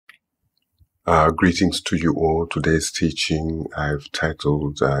Greetings to you all. Today's teaching I've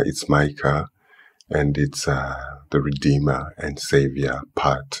titled it's Micah, and it's the Redeemer and Saviour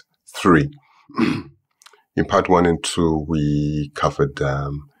Part 3. In Part 1 and 2 we covered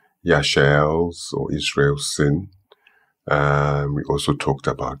Yashael's or Israel's sin. We also talked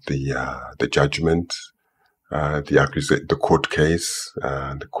about the judgment, the court case,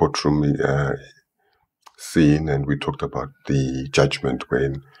 the courtroom scene, and we talked about the judgment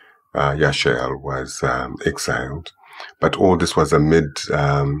when Yashael was exiled. But all this was amid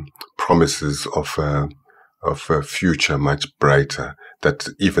promises of a future much brighter, that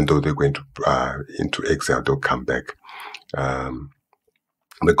even though they're going to into exile, they'll come back. God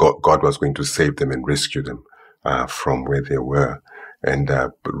was going to save them and rescue them from where they were, and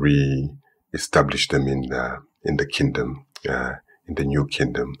re-establish them in the kingdom, in the new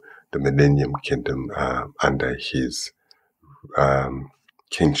kingdom, the millennium kingdom, under his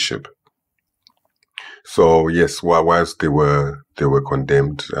kingship. So yes, whilst they were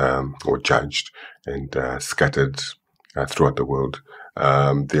condemned or judged and scattered throughout the world,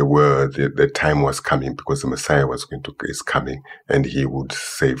 the time was coming, because the Messiah is coming, and he would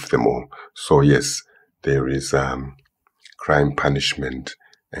save them all. So yes, there is crime punishment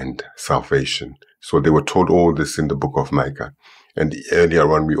and salvation. So they were told all this in the book of Micah. And earlier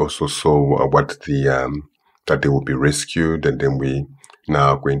on, we also saw that they will be rescued, and then we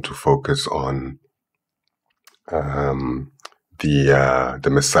now are going to focus on the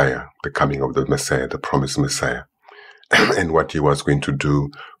Messiah, the coming of the Messiah, the promised Messiah, and what he was going to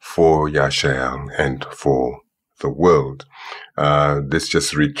do for Yashael and for the world. Let's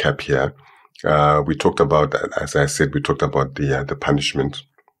just recap here. We talked about, as I said, we talked about the punishment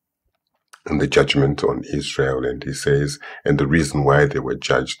and the judgment on Israel, and he says, and the reason why they were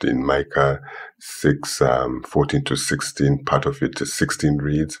judged in Micah 6, 14 to 16, part of it, 16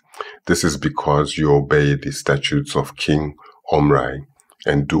 reads, "This is because you obey the statutes of King Omri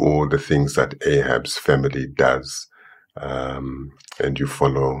and do all the things that Ahab's family does, and you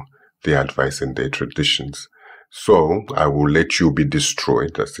follow their advice and their traditions. So I will let you be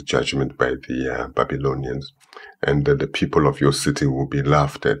destroyed," that's the judgment by the Babylonians, "and the people of your city will be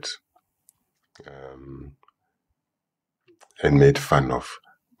laughed at and made fun of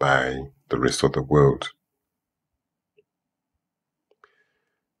by the rest of the world."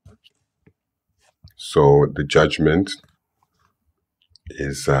 So the judgment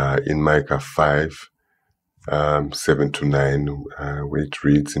is in Micah 5, 7 to 9, where it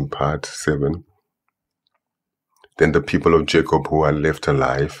reads in part 7, "Then the people of Jacob who are left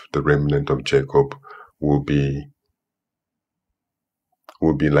alive, the remnant of Jacob, will be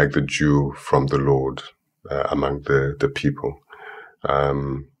like the dew from the Lord among the people.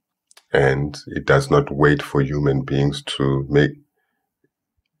 And it does not wait for human beings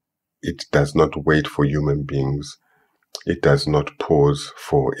it does not wait for human beings. It does not pause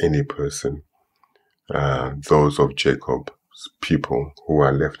for any person. Those of Jacob's people who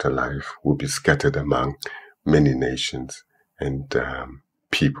are left alive will be scattered among many nations and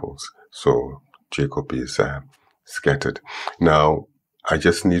peoples." So Jacob is scattered. Now, I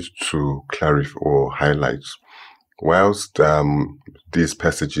just need to clarify or highlight, whilst these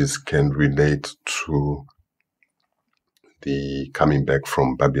passages can relate to the coming back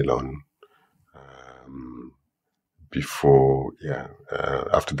from Babylon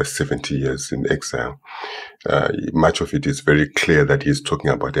after the 70 years in exile, much of it is very clear that he's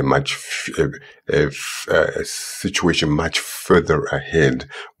talking about a situation much further ahead,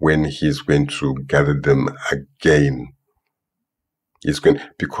 when he's going to gather them again.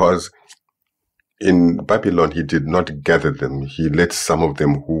 Because in Babylon he did not gather them. He let some of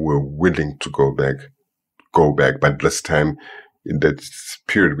them who were willing to go back. But this time, in the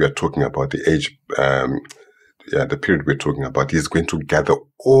period we are talking about, the period we're talking about, he's going to gather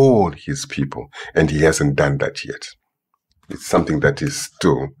all his people, and he hasn't done that yet. It's something that is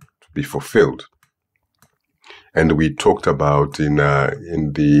still to be fulfilled. And we talked about in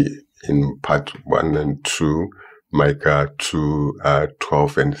part 1 and 2, Micah 2,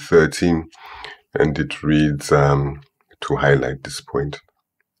 12 and 13, and it reads, to highlight this point,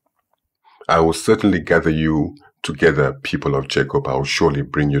 "I will certainly gather you together, people of Jacob. I will surely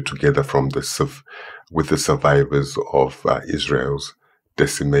bring you together with the survivors of Israel's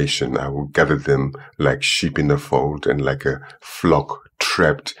decimation. I will gather them like sheep in a fold, and like a flock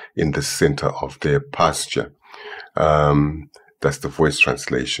trapped in the center of their pasture." That's the Voice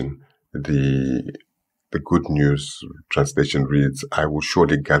translation. The Good News translation reads, "I will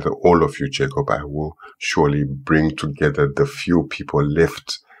surely gather all of you, Jacob. I will surely bring together the few people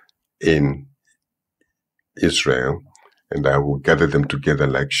left in Israel, and I will gather them together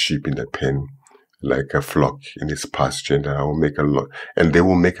like sheep in a pen, like a flock in its pasture, and I will make a lot, and they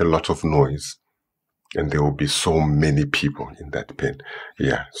will make a lot of noise. And there will be so many people in that pen.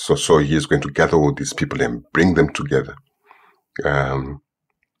 Yeah. So he is going to gather all these people and bring them together.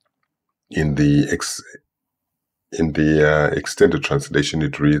 In the extended translation,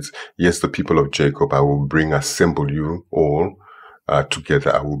 it reads, "Yes, the people of Jacob, I will assemble you all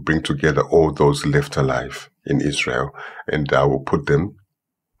together. I will bring together all those left alive in Israel, and I will put them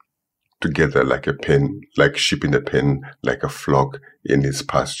together like a pen, like sheep in a pen, like a flock in its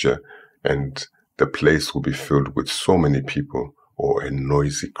pasture, and the place will be filled with so many people, or a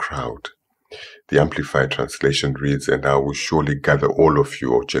noisy crowd." The Amplified Translation reads, "And I will surely gather all of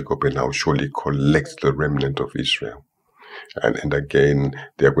you, O Jacob, and I will surely collect the remnant of Israel." And again,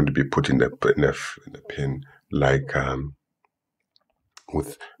 they are going to be put in a pen, like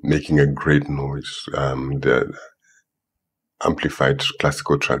with making a great noise. The Amplified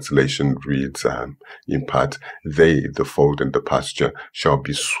Classical Translation reads, in part, "They, the fold and the pasture, shall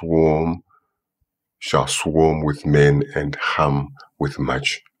swarm with men and hum with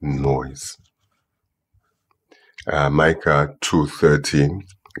much noise." Micah 2:13,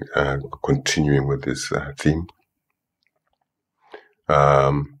 continuing with this theme,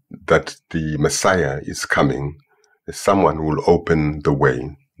 that the Messiah is coming. Someone will open the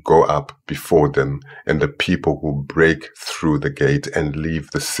way, go up before them, and the people will break through the gate and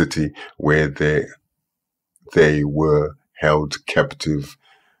leave the city where they were held captive.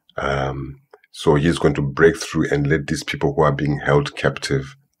 So he's going to break through and let these people who are being held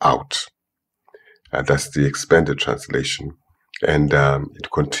captive out. That's the expanded translation. And it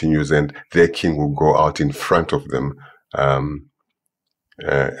continues, "And their king will go out in front of them, and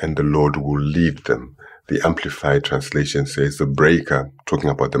the Lord will lead them." The Amplified Translation says, "The breaker," talking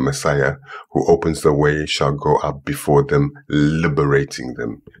about the Messiah, "who opens the way shall go up before them, liberating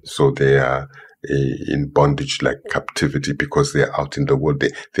them." So they are in bondage, like captivity, because they are out in the world.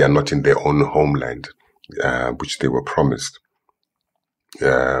 They are not in their own homeland, which they were promised.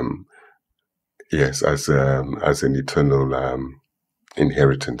 Yes, as an eternal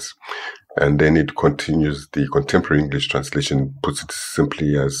inheritance. And then it continues, the Contemporary English Translation puts it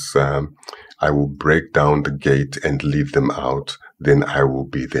simply as, "I will break down the gate and lead them out, then I will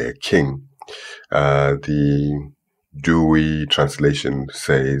be their king." The Dewey Translation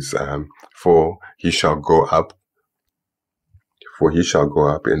says, "For he shall go up,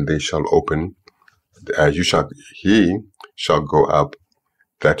 and they shall open, he shall go up,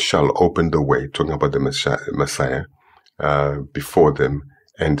 that shall open the way," talking about the Messiah, "before them,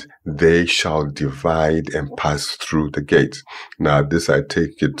 and they shall divide and pass through the gate." Now, this I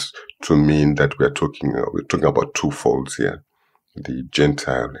take it to mean that we're talking about two folds here. The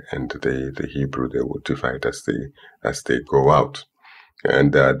Gentile and the Hebrew, they will divide as they go out.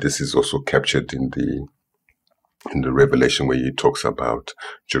 And this is also captured in the Revelation, where he talks about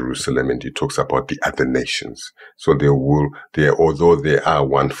Jerusalem and he talks about the other nations. So although they are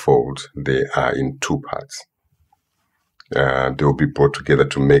one fold, they are in two parts. They will be brought together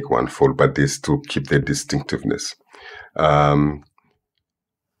to make one fold, but they still keep their distinctiveness.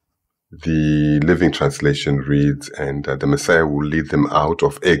 The Living Translation reads, "And the Messiah will lead them out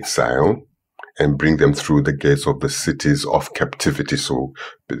of exile and bring them through the gates of the cities of captivity." So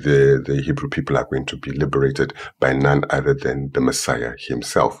the Hebrew people are going to be liberated by none other than the Messiah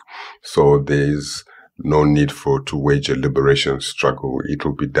himself. So there's no need to wage a liberation struggle. It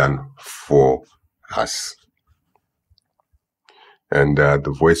will be done for us. And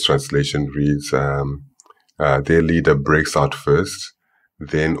the Voice Translation reads, "Their leader breaks out first,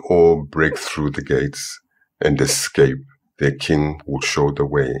 then all break through the gates and escape. Their king will show the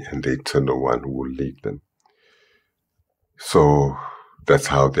way, and the eternal one will lead them." So that's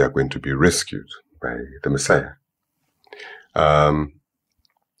how they are going to be rescued by the Messiah.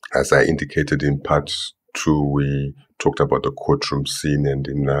 As I indicated in part 2, we talked about the courtroom scene, and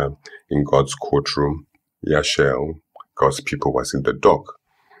in God's courtroom, Yashel, God's people, was in the dock.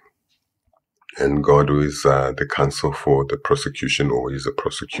 And God, who is the counsel for the prosecution, or is a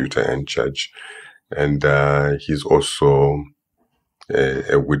prosecutor and judge. And he's also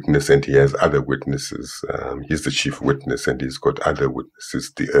a witness, and he has other witnesses. He's the chief witness, and he's got other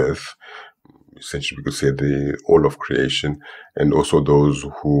witnesses, the earth, essentially we could say all of creation, and also those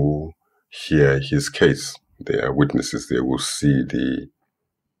who hear his case. They are witnesses. They will see the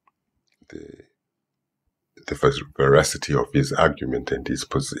veracity of his argument and his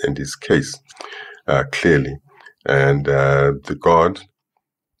case clearly. And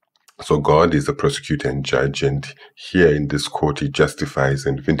so God is the prosecutor and judge, and here in this court he justifies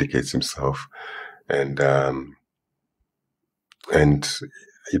and vindicates himself. And And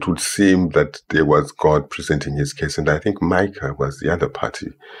it would seem that there was God presenting his case. And I think Micah was the other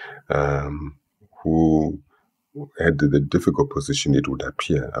party who had the difficult position, it would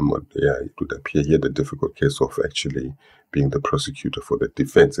appear. It would appear he had the difficult case of actually being the prosecutor for the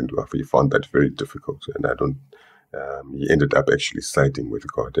defense, and he found that very difficult. And he ended up actually siding with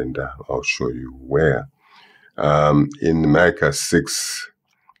God, and I'll show you where. In Micah 6,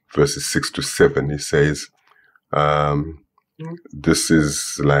 verses 6 to 7, he says, this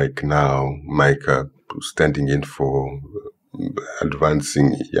is like now Micah standing in for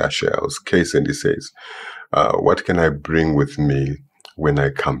advancing Yashael's case, and he says, what can I bring with me when I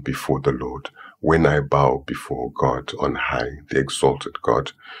come before the Lord? When I bow before God on high, the exalted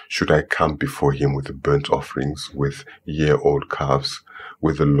God? Should I come before him with burnt offerings, with year-old calves?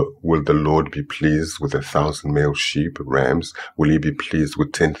 Will the Lord be pleased with 1,000 male sheep, rams? Will he be pleased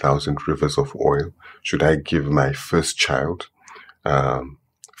with 10,000 rivers of oil? Should I give my first child,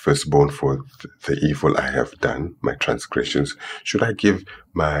 firstborn for the evil I have done, my transgressions? Should I give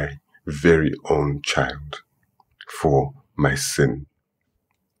my very own child for my sin?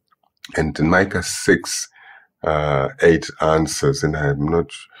 And in Micah 6, 8 answers, and I'm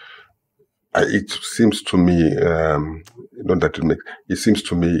not. It seems to me, it seems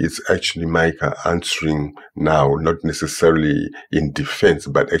to me it's actually Micah answering now, not necessarily in defense,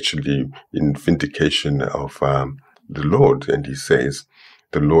 but actually in vindication of the Lord. And he says,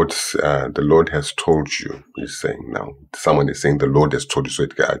 the Lord has told you. He's saying now, someone is saying the Lord has told you. So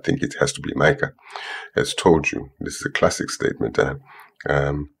I think it has to be Micah has told you. This is a classic statement.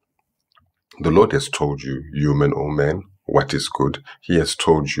 The Lord has told you, human or man, what is good. He has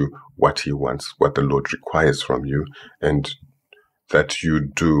told you what he wants, what the Lord requires from you, and that you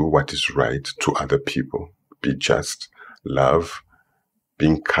do what is right to other people. Be just, love,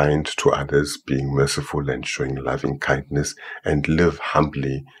 being kind to others, being merciful and showing loving kindness, and live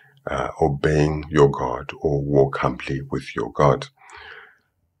humbly, obeying your God, or walk humbly with your God.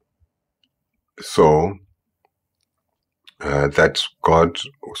 So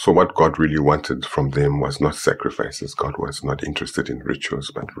what God really wanted from them was not sacrifices. God was not interested in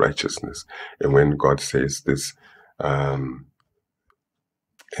rituals, but righteousness. And when God says this, and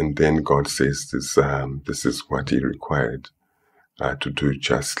then God says this, this is what he required, to do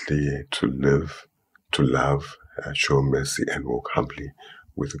justly, to live, to love, show mercy, and walk humbly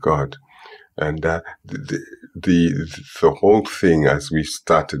with God. And the whole thing, as we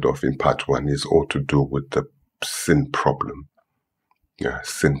started off in part 1, is all to do with the sin problem,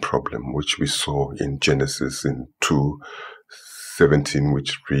 which we saw in Genesis in 2:17,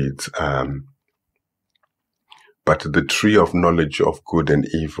 which reads, but the tree of knowledge of good and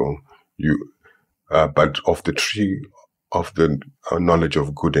evil, but of the tree of the knowledge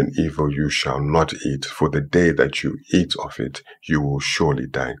of good and evil you shall not eat, for the day that you eat of it, you will surely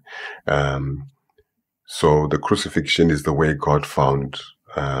die. So the crucifixion is the way God found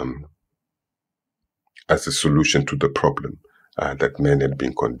as a solution to the problem, that man had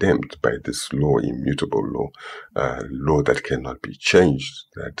been condemned by this law, immutable law, law that cannot be changed,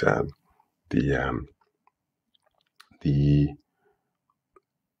 that the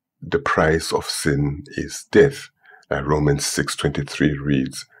price of sin is death. Romans 6:23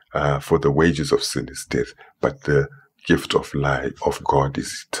 reads, for the wages of sin is death, but the gift of life of God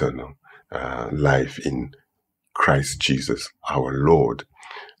is eternal life in Christ Jesus, our Lord.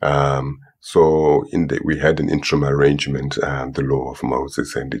 So we had an interim arrangement, the law of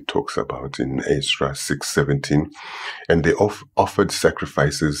Moses, and it talks about in Ezra 6:17, and they offered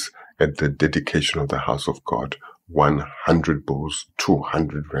sacrifices at the dedication of the house of God, 100 bulls,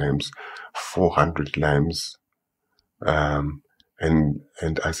 200 rams, 400 lambs, and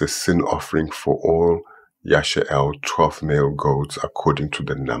as a sin offering for all Yashael, 12 male goats according to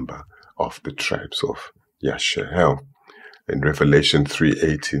the number of the tribes of Yashael. In Revelation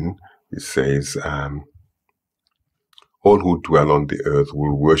 3:18, it says, all who dwell on the earth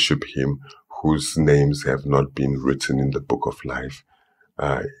will worship him whose names have not been written in the book of life,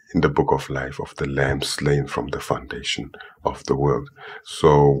 of the Lamb slain from the foundation of the world.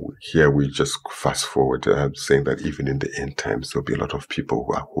 So here we just fast forward, saying that even in the end times, there'll be a lot of people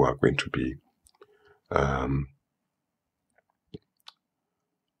who are going to be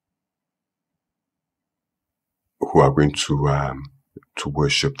to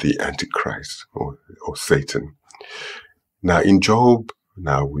worship the Antichrist or Satan. Now in Job,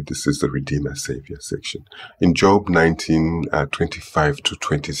 this is the Redeemer Savior section. In Job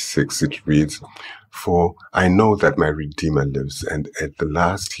 19:25-26, it reads, for I know that my Redeemer lives, and at the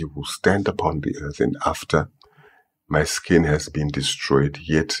last he will stand upon the earth, and after my skin has been destroyed,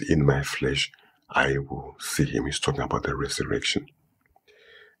 yet in my flesh I will see him. He's talking about the resurrection,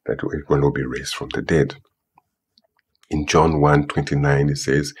 that one will be raised from the dead. In John 1:29, it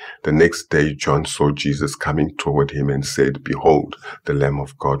says, the next day John saw Jesus coming toward him and said, behold, the Lamb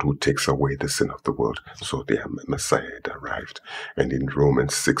of God who takes away the sin of the world. So the Messiah had arrived. And in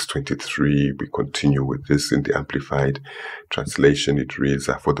Romans 6:23, we continue with this in the Amplified Translation. It reads,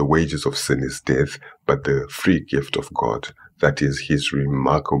 for the wages of sin is death, but the free gift of God, that is his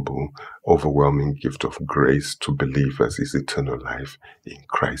remarkable, overwhelming gift of grace to believers, is eternal life in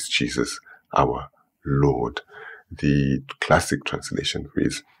Christ Jesus, our Lord. The classic translation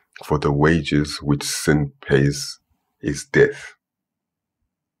reads, for the wages which sin pays is death,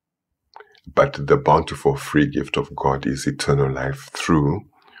 but the bountiful free gift of God is eternal life through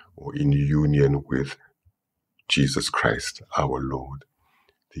or in union with Jesus Christ, our Lord.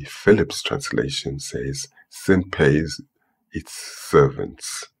 The Phillips translation says, sin pays its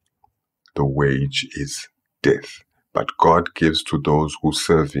servants. The wage is death, but God gives to those who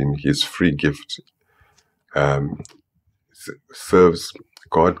serve him his free gift.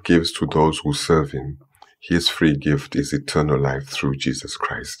 God gives to those who serve him. His free gift is eternal life through Jesus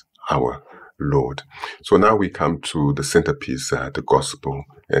Christ, our Lord. So now we come to the centerpiece, the gospel,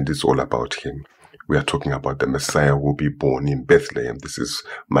 and it's all about him. We are talking about the Messiah who will be born in Bethlehem. This is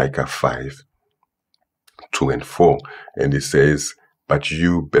Micah 5:2 and 4. And it says, but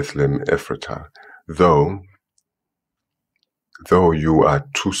you, Bethlehem Ephratah, though you are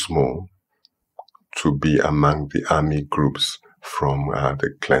too small to be among the army groups from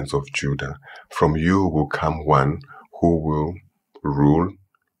the clans of Judah, from you will come one who will rule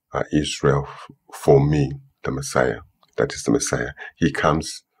Israel for me, the Messiah. That is the Messiah. He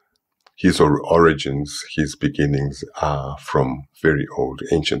comes, his origins, his beginnings are from very old,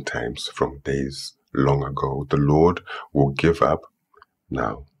 ancient times, from days long ago. The Lord will give up,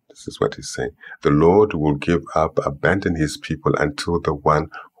 now this is what he's saying, the Lord will give up, abandon his people until the one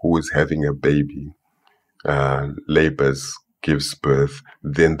who is having a baby labors, gives birth,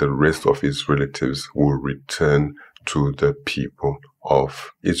 then the rest of his relatives will return to the people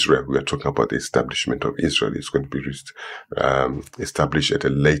of Israel. We are talking about the establishment of Israel. It's going to be established at a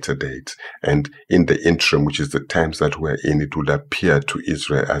later date. And in the interim, which is the times that we're in, it would appear to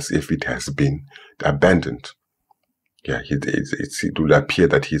Israel as if it has been abandoned. Yeah, it will appear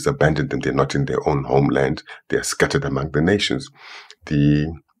that he's abandoned them. They're not in their own homeland. They are scattered among the nations.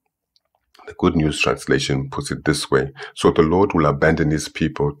 The Good News Translation puts it this way. So the Lord will abandon his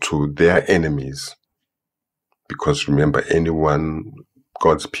people to their enemies. Because remember,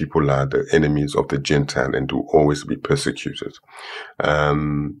 God's people are the enemies of the Gentile and will always be persecuted. He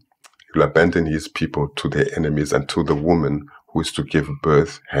will abandon his people to their enemies until the woman who is to give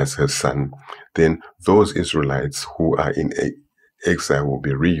birth has her son. Then those Israelites who are in exile will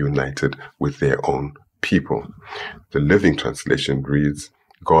be reunited with their own people. The Living Translation reads,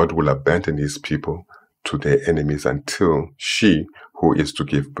 God will abandon his people to their enemies until she who is to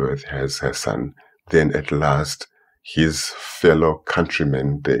give birth has her son. Then at last, his fellow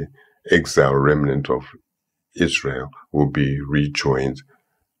countrymen, the exile remnant of Israel, will rejoin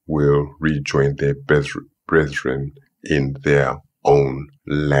their brethren in their own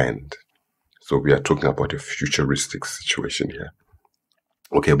land. So we are talking about a futuristic situation here.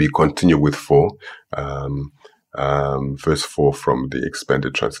 Okay, we continue with 4. Verse 4 from the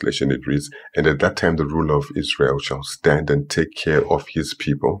expanded translation, it reads, and at that time the ruler of Israel shall stand and take care of his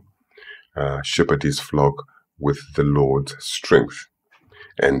people, shepherd his flock with the Lord's strength,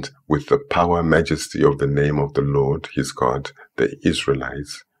 and with the power and majesty of the name of the Lord his God, the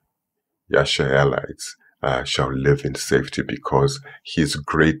Israelites, Yashaelites, shall live in safety, because his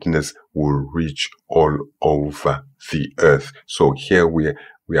greatness will reach all over the earth. So here we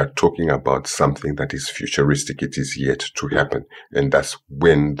are talking about something that is futuristic. It is yet to happen. And that's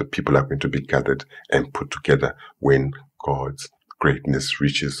when the people are going to be gathered and put together, when God's greatness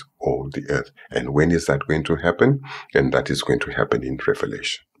reaches all the earth. And when is that going to happen? And that is going to happen in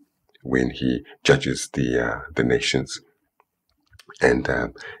Revelation, when he judges the nations. And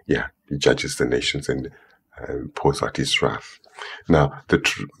he judges the nations and pours out his wrath. Now, the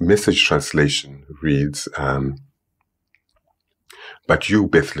Message translation reads, but you,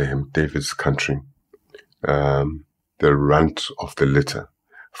 Bethlehem, David's country, the runt of the litter,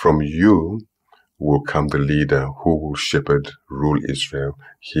 from you will come the leader who will shepherd, rule Israel.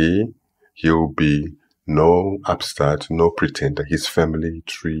 He'll be no upstart, no pretender. His family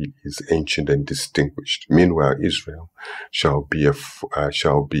tree is ancient and distinguished. Meanwhile, Israel shall be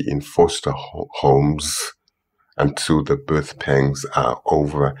in foster homes until the birth pangs are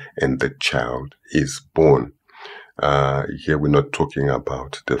over and the child is born. Here we're not talking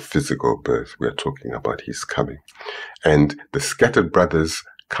about the physical birth. We are talking about his coming. And the scattered brothers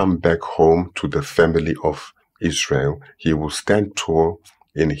come back home to the family of Israel. He will stand tall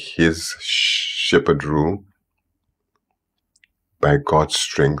in his shepherd rule by God's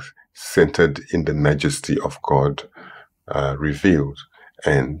strength, centered in the majesty of God revealed.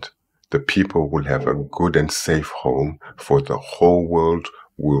 And the people will have a good and safe home, for the whole world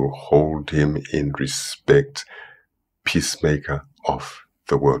will hold him in respect, peacemaker of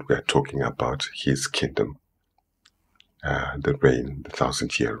the world. We are talking about his kingdom, the reign, the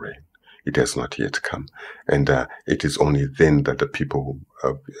 1,000-year reign. It has not yet come. And it is only then that the people,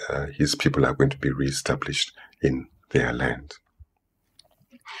 his people, are going to be reestablished in their land.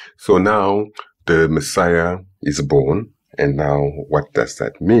 So now the Messiah is born. And now what does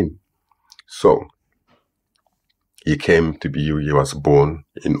that mean? So he came to be, he was born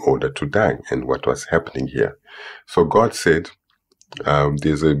in order to die. And what was happening here? So God said,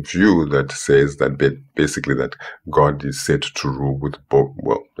 there's a view that says that basically that God is said to rule with both,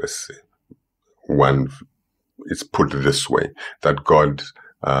 well, let's say, it's put this way, that God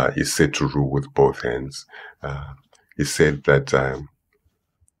is said to rule with both hands. He said that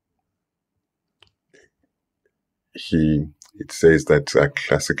it says that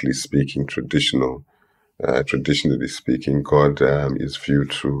classically speaking, traditionally speaking, God is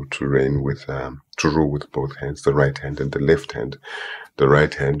viewed to reign with, to rule with both hands, the right hand and the left hand. The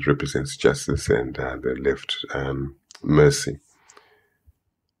right hand represents justice and the left mercy.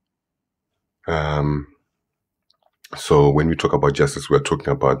 So when we talk about justice, we're talking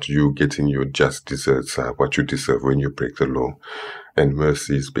about you getting your just deserts, what you deserve when you break the law. And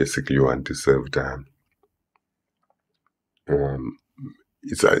mercy is basically your undeserved.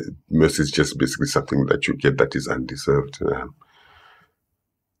 Mercy is just basically something that you get that is undeserved.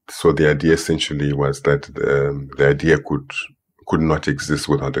 So the idea essentially was that the idea could not exist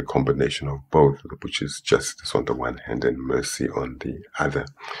without a combination of both, which is justice on the one hand and mercy on the other.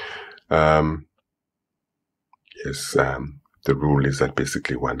 Yes, the rule is that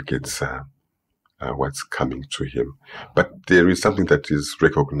basically one gets what's coming to him. But there is something that is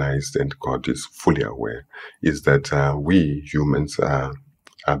recognized and God is fully aware, is that we humans are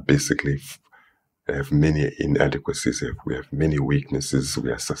basically have many inadequacies, we have many weaknesses,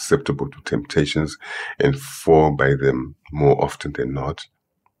 we are susceptible to temptations and fall by them more often than not.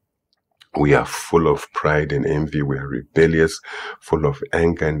 We are full of pride and envy. We are rebellious, full of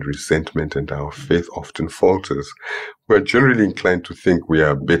anger and resentment, and our faith often falters. We are generally inclined to think we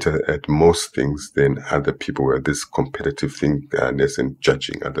are better at most things than other people. We are this competitive thingness and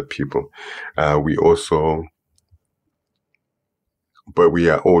judging other people. But we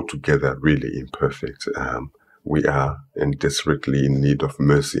are altogether really imperfect. We are and desperately in need of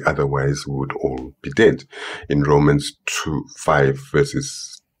mercy. Otherwise, we would all be dead. In Romans 5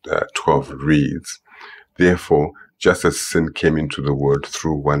 verses 12 reads, "Therefore, just as sin came into the world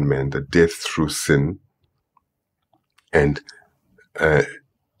through one man, the death through sin, and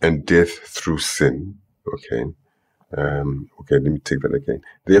death through sin." Okay. Let me take that again.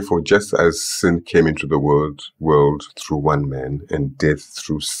 "Therefore, just as sin came into the world through one man, and death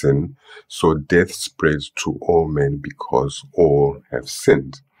through sin, so death spread to all men because all have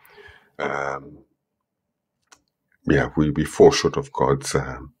sinned." We fall short of God's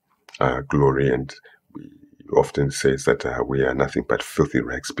glory, and he often says that we are nothing but filthy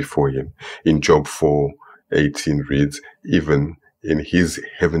rags before him. In Job 4:18 reads, "Even in his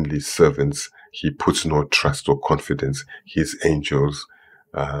heavenly servants, he puts no trust or confidence. His angels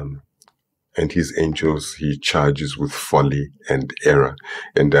he charges with folly and error."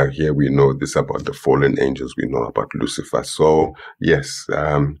 And here we know this about the fallen angels. We know about Lucifer. So yes,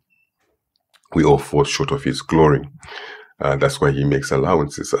 we all fall short of his glory. That's why he makes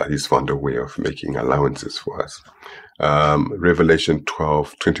allowances. He's found a way of making allowances for us. Revelation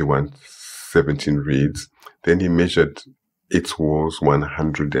 12:21-17 reads, "Then he measured its walls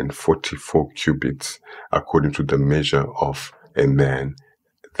 144 cubits, according to the measure of a man,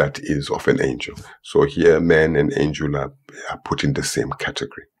 that is, of an angel." So here, man and angel are put in the same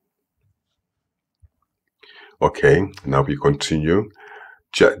category. Okay, now we continue.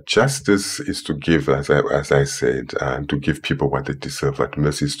 Justice is to give, as I said, to give people what they deserve, but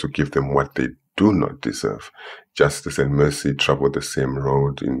mercy is to give them what they do not deserve. Justice and mercy travel the same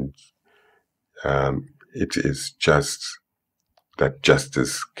road. It is just that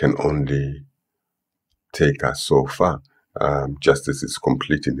justice can only take us so far. Justice is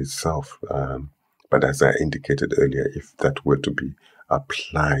complete in itself. But as I indicated earlier, if that were to be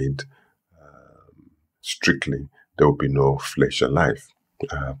applied strictly, there will be no flesh alive.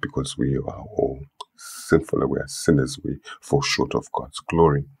 Because we are all sinful, we are sinners, we fall short of God's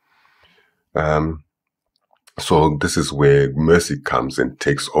glory. So this is where mercy comes and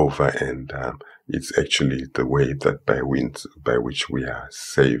takes over, and it's actually the way that by which we are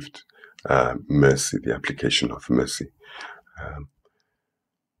saved. Mercy, the application of mercy.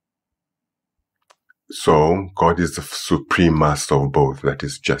 So God is the supreme master of both, that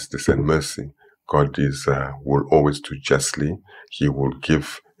is justice and mercy. God will always do justly. He will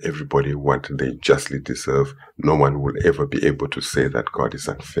give everybody what they justly deserve. No one will ever be able to say that God is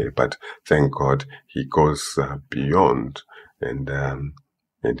unfair, but thank God he goes beyond and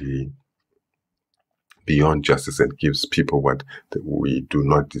he beyond justice and gives people what we do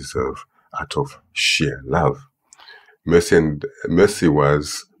not deserve out of sheer love. Mercy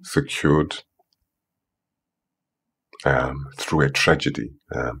was secured through a tragedy.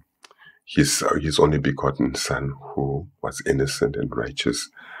 His only begotten Son, who was innocent and righteous,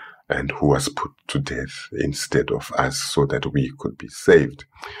 and who was put to death instead of us so that we could be saved.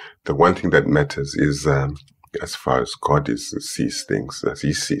 The one thing that matters is, as far as God sees things, as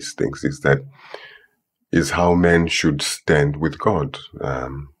he sees things, is how man should stand with God.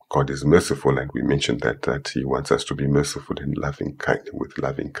 God is merciful, and we mentioned that he wants us to be merciful and with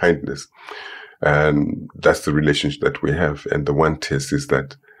loving kindness. And that's the relationship that we have. And the one test is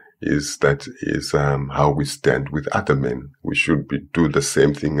how we stand with other men. We should do the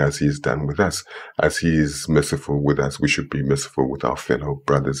same thing as he's done with us. As he is merciful with us, we should be merciful with our fellow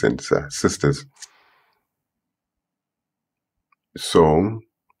brothers and sisters. So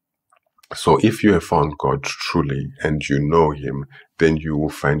if you have found God truly and you know him, then you will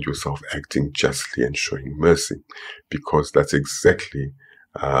find yourself acting justly and showing mercy, because that's exactly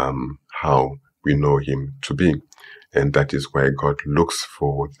how we know him to be. And that is why God looks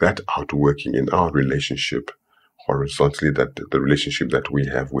for that outworking in our relationship horizontally, that the relationship that we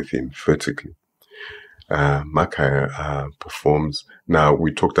have with him vertically. Micah performs. Now,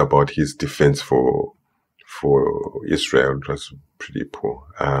 we talked about his defense for Israel. It was pretty poor.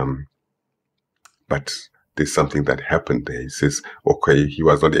 But there's something that happened there. He says, okay, he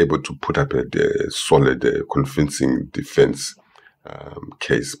was not able to put up a solid, convincing defense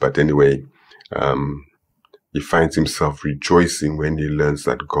case. But anyway, he finds himself rejoicing when he learns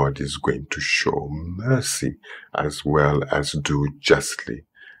that God is going to show mercy as well as do justly.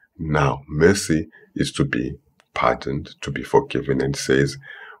 Now, mercy is to be pardoned, to be forgiven, and says,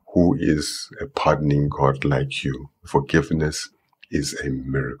 who is a pardoning God like you? Forgiveness is a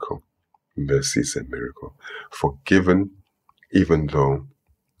miracle. Mercy is a miracle. Forgiven, even though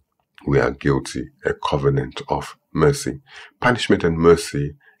we are guilty, a covenant of mercy. Punishment and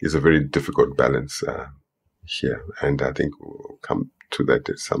mercy is a very difficult balance here, and I think we'll come to that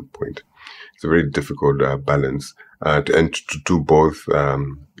at some point. It's a very difficult balance, and to do both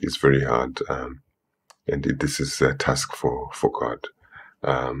is very hard, and this is a task for God.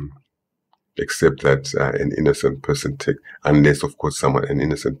 Except that an innocent person unless of course an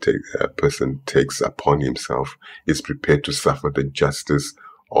innocent person takes upon himself, is prepared to suffer the justice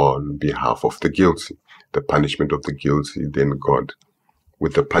on behalf of the guilty, the punishment of the guilty, then God,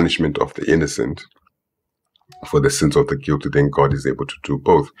 with the punishment of the innocent for the sins of the guilty, then God is able to do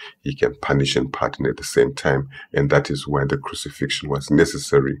both. He can punish and pardon at the same time. And that is why the crucifixion was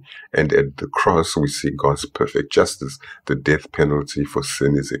necessary. And at the cross, we see God's perfect justice. The death penalty for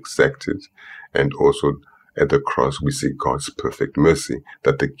sin is exacted. And also at the cross, we see God's perfect mercy,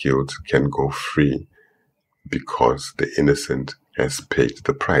 that the guilt can go free because the innocent has paid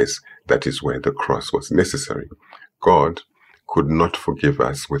the price. That is why the cross was necessary. God could not forgive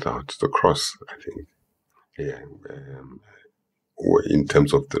us without the cross, I think. In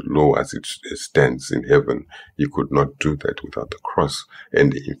terms of the law as it stands in heaven, he could not do that without the cross.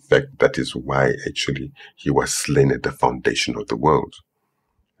 And in fact, that is why actually he was slain at the foundation of the world.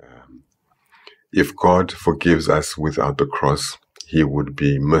 If God forgives us without the cross, he would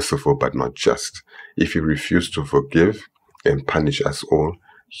be merciful but not just. If he refused to forgive and punish us all,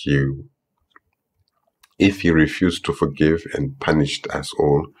 if he refused to forgive and punished us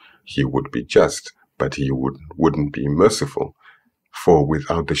all, he would be just, but he wouldn't be merciful. For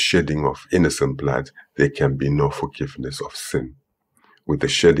without the shedding of innocent blood, there can be no forgiveness of sin. With the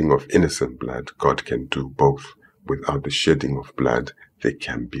shedding of innocent blood, God can do both. Without the shedding of blood, there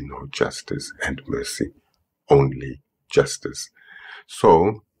can be no justice and mercy, only justice.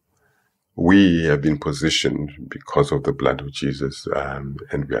 So, we have been positioned because of the blood of Jesus, and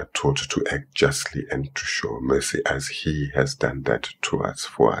we are taught to act justly and to show mercy as he has done that to us,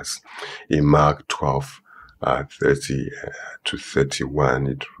 for us. In Mark 12, 30 to 31,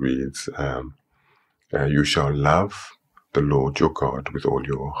 it reads, you shall love the Lord your God with all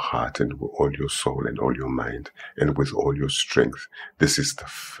your heart and with all your soul and all your mind and with all your strength. This is the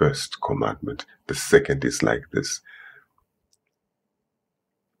first commandment. The second is like this.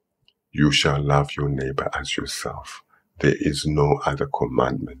 You shall love your neighbor as yourself. There is no other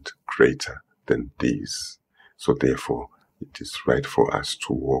commandment greater than these. So therefore, it is right for us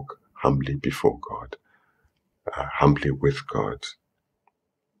to walk humbly before God, humbly with God,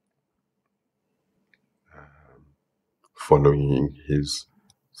 following his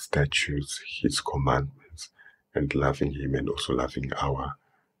statutes, his commandments, and loving him, and also loving our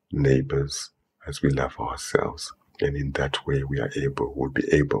neighbors as we love ourselves. And in that way we'll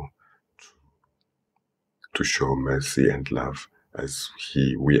be able to show mercy and love as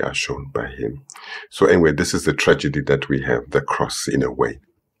we are shown by him. So anyway, this is the tragedy that we have, the cross in a way.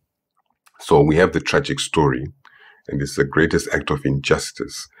 So we have the tragic story, and it's the greatest act of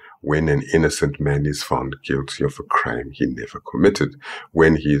injustice when an innocent man is found guilty of a crime he never committed,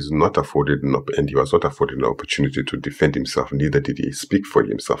 when he is not afforded and he was not afforded an opportunity to defend himself, neither did he speak for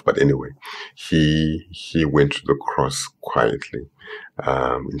himself. But anyway, he went to the cross quietly,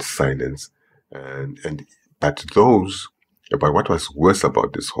 in silence, but what was worse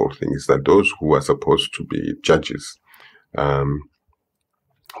about this whole thing is that those who are supposed to be judges,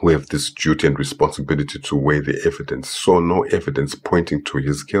 who have this duty and responsibility to weigh the evidence, saw no evidence pointing to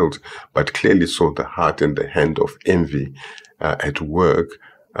his guilt, but clearly saw the heart and the hand of envy at work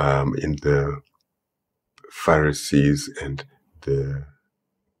in the Pharisees and the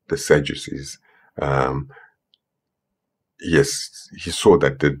Sadducees. Yes, he saw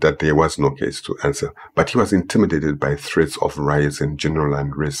that there was no case to answer, but he was intimidated by threats of riots and general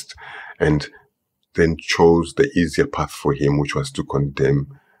unrest, and then chose the easier path for him, which was to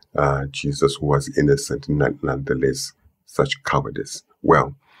condemn Jesus, who was innocent, nonetheless. Such cowardice.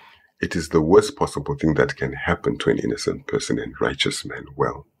 Well, it is the worst possible thing that can happen to an innocent person and righteous man.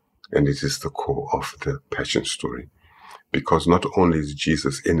 Well, and it is the core of the Passion story, because not only is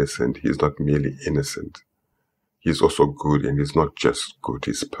Jesus innocent, he is not merely innocent. He is also good, and he's not just good,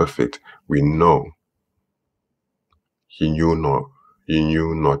 he's perfect. We know he knew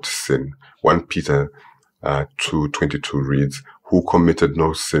not sin. 1 Peter 2:22 reads, who committed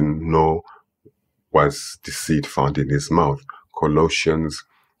no sin, nor was deceit found in his mouth. Colossians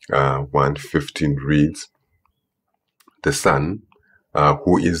 1:15 reads, the Son,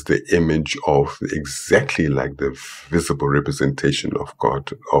 who is the image of, exactly like the visible representation of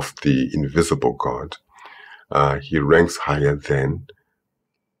God, of the invisible God, he ranks higher than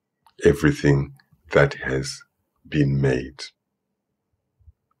everything that has been made.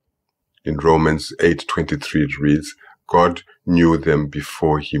 In Romans 8:23 it reads, God knew them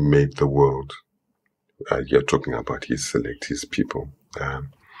before he made the world. You're talking about his people.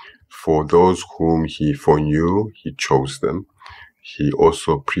 For those whom he foreknew, he chose them. He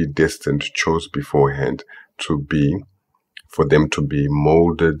also predestined, chose beforehand for them to be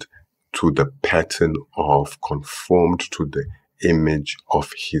molded to the pattern of, conformed to the image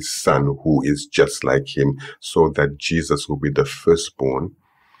of his Son, who is just like him, so that Jesus will be the firstborn,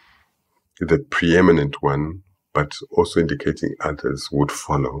 the preeminent one, but also indicating others would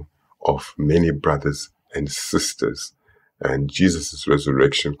follow, of many brothers and sisters. And Jesus'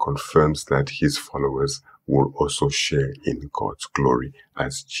 resurrection confirms that his followers will also share in God's glory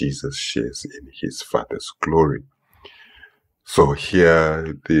as Jesus shares in his Father's glory. So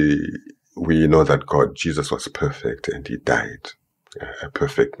here we know that Jesus was perfect, and he died, a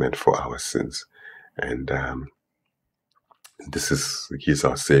perfect man for our sins. And he's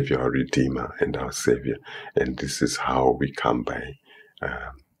our Savior, our Redeemer, and our Savior. And this is how we come by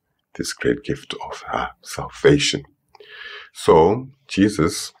this great gift of salvation. So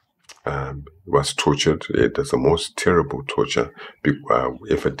Jesus was tortured. It is the most terrible torture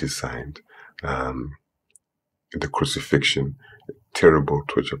ever designed. The crucifixion, terrible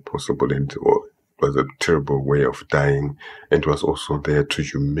torture possible, and it was a terrible way of dying, and was also there to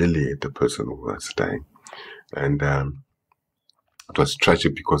humiliate the person who was dying. And it was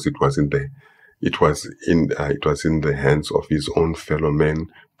tragic because it was in the hands of his own fellow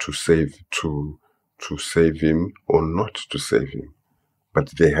men to save him or not to save him.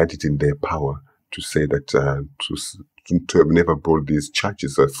 But they had it in their power to say that to have never brought these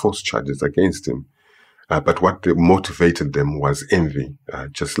charges, false charges against him. But what motivated them was envy,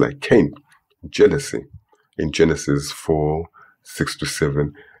 just like Cain, jealousy. In Genesis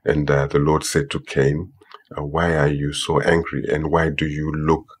 4:6-7, and the Lord said to Cain, why are you so angry, and why do you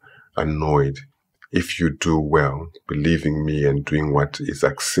look annoyed? If you do well, believing me and doing what is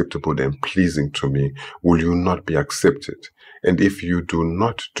acceptable and pleasing to me, will you not be accepted? And if you do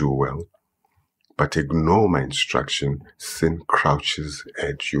not do well, but ignore my instruction, sin crouches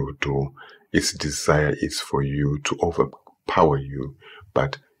at your door. Its desire is for you to overpower you,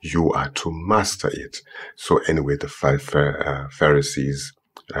 but you are to master it. So anyway, the Pharisees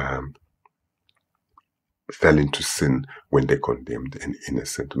fell into sin when they condemned an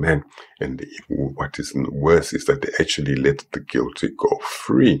innocent man. And what is worse is that they actually let the guilty go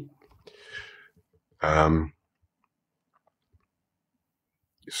free.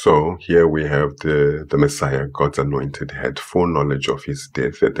 So here we have the Messiah, God's anointed, had foreknowledge of his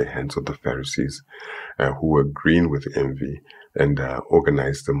death at the hands of the Pharisees, who were green with envy and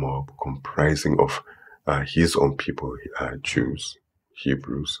organized a mob comprising of his own people, Jews,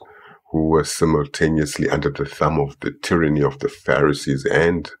 Hebrews, who were simultaneously under the thumb of the tyranny of the Pharisees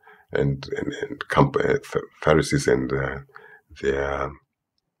and Pharisees and their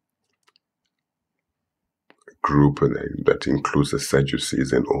group that includes the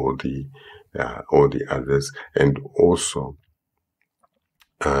Sadducees and all the others, and also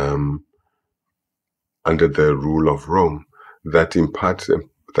under the rule of Rome, that in part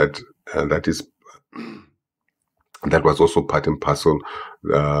that was also part and parcel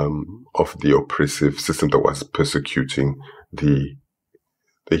of the oppressive system that was persecuting the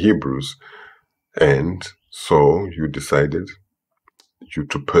Hebrews. And so you decided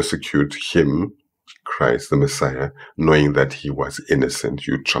to persecute him, Christ, the Messiah, knowing that he was innocent.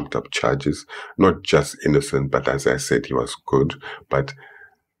 You trumped up charges, not just innocent, but as I said, he was good, but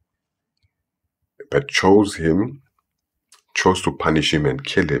chose to punish him and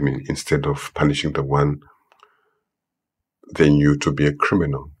kill him instead of punishing the one they knew to be a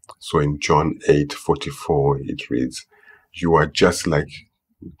criminal. So in John 8:44, it reads, "You are just like,"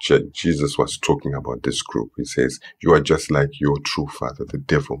 Jesus was talking about this group. He says, "You are just like your true father, the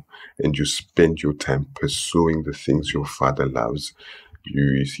devil, and you spend your time pursuing the things your father loves."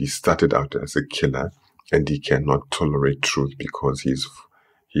 He started out as a killer, and he cannot tolerate truth because he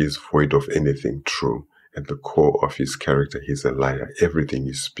is void of anything true. At the core of his character, he's a liar. Everything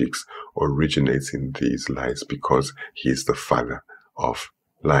he speaks originates in these lies because he is the father of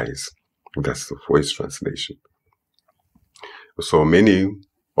lies. That's the Voice translation. So many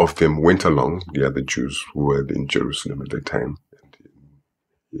of them went along, the other Jews who were in Jerusalem at the time, and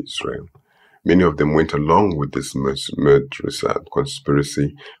in Israel. Many of them went along with this murderous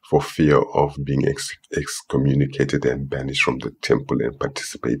conspiracy for fear of being excommunicated and banished from the temple and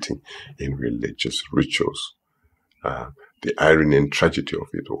participating in religious rituals. The irony and tragedy of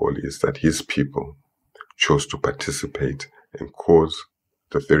it all is that his people chose to participate and cause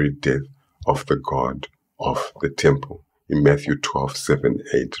the very death of the God of the temple. In Matthew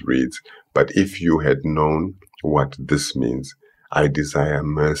 12:7-8 reads, "But if you had known what this means, 'I desire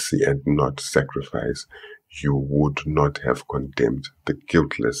mercy and not sacrifice,' you would not have condemned the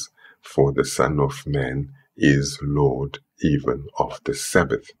guiltless, for the Son of Man is Lord even of the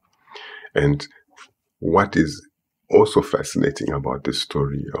Sabbath." And what is also fascinating about the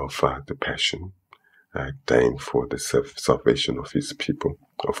story of the Passion, dying for the salvation of his people,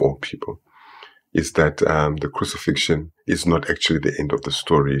 of all people, is that the crucifixion is not actually the end of the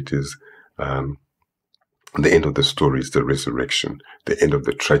story. It is the end of the story is the resurrection. The end of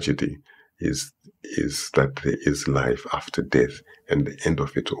the tragedy is that there is life after death, and the end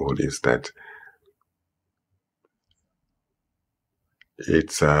of it all is that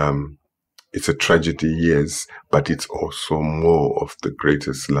it's a tragedy, yes, but it's also more of the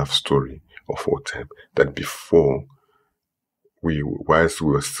greatest love story of all time. That before whilst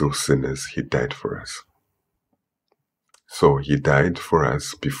we were still sinners, he died for us. So he died for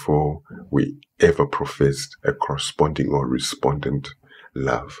us before we ever professed a corresponding or respondent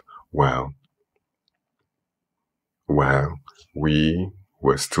love. While we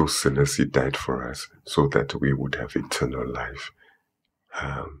were still sinners, he died for us so that we would have eternal life.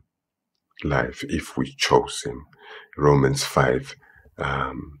 Life if we chose him. Romans 5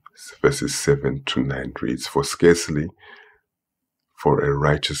 verses 7-9 reads, "For scarcely for a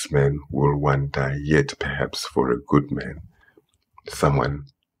righteous man will one die, yet perhaps for a good man someone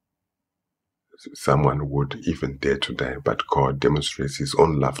would even dare to die. But God demonstrates his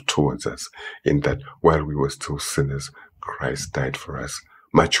own love towards us in that while we were still sinners, Christ died for us.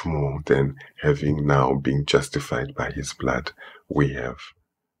 Much more than having now been justified by his blood, we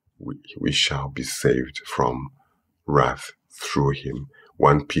shall be saved from wrath through him."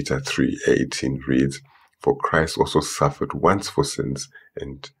 1 Peter 3:18 reads, "For Christ also suffered once for sins,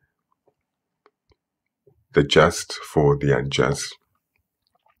 and the just for the unjust.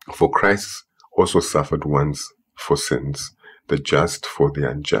 For Christ also suffered once for sins, the just for the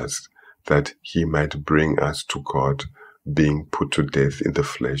unjust, that he might bring us to God, being put to death in the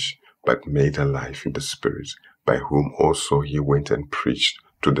flesh, but made alive in the Spirit, by whom also he went and preached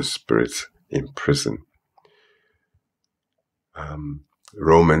to the spirits in prison.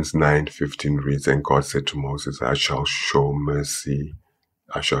 Romans 9:15 reads, and God said to Moses, I shall show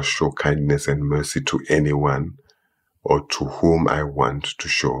kindness and mercy to anyone or to whom I want to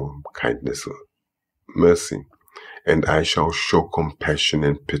show kindness or mercy. And I shall show compassion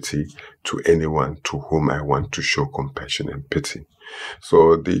and pity to anyone to whom I want to show compassion and pity.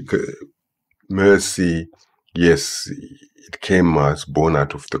 So the mercy, yes, it came as born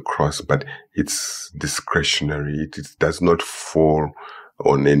out of the cross, but it's discretionary. It does not fall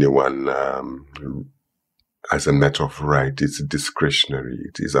on anyone as a matter of right. It's discretionary.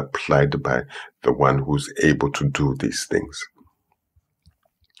 It is applied by the one who's able to do these things.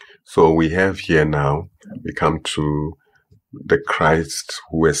 So we have here now, we come to the Christ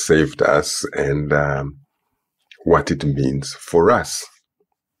who has saved us and what it means for us.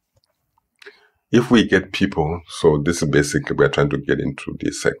 If we get people, so this is basically, we're trying to get into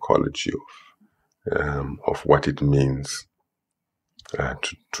the psychology of what it means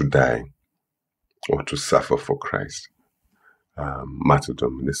to die or to suffer for Christ.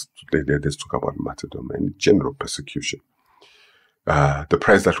 Martyrdom. Let's talk about martyrdom and general persecution. The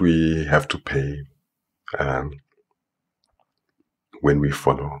price that we have to pay when we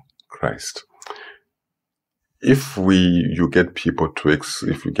follow Christ. If you get people to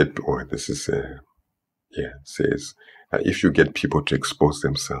if you get people to expose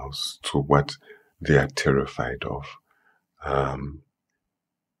themselves to what they are terrified of,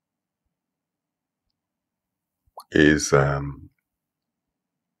 is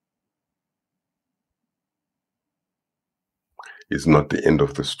not the end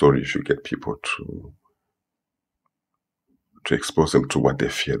of the story. If you get people to expose them to what they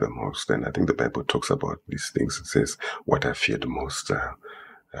fear the most. And I think the Bible talks about these things. It says, what I fear the most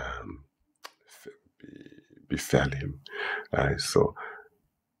befell him. So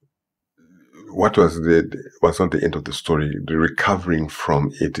what was not the end of the story. The recovering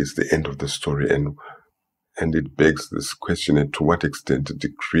from it is the end of the story. And it begs this question, and to what extent, to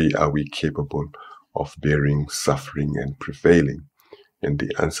degree, are we capable of bearing suffering and prevailing? And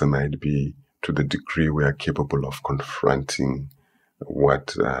the answer might be, to the degree we are capable of confronting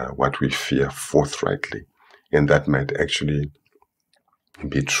what we fear forthrightly. And that might actually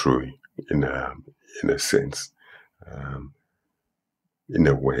be true in a sense, in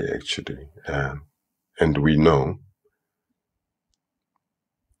a way, actually. And we know,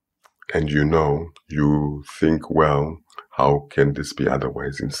 and you think, well, how can this be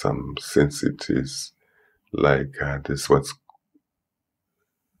otherwise? In some sense, it is like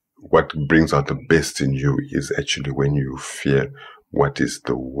what brings out the best in you is actually when you fear what is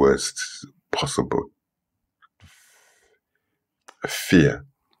the worst possible fear.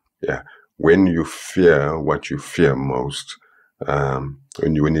 Yeah. When you fear what you fear most,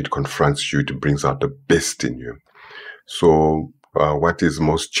 when it confronts you, it brings out the best in you. So what is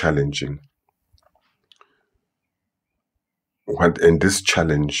most challenging? In this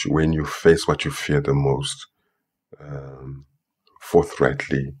challenge, when you face what you fear the most,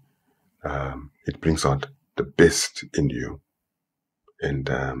 forthrightly, it brings out the best in you. And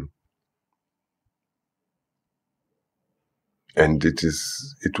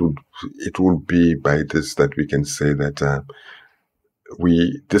it will be by this that we can say that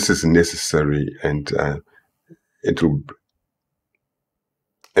this is necessary, and it will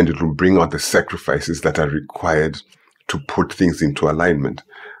bring out the sacrifices that are required to put things into alignment.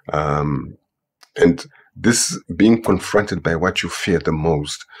 And this being confronted by what you fear the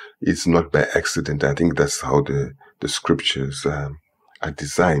most is not by accident. I think that's how the scriptures are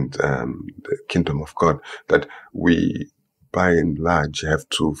designed, the kingdom of God, that we, by and large, have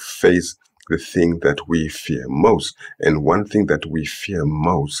to face the thing that we fear most. And one thing that we fear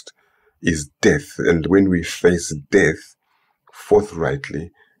most is death. And when we face death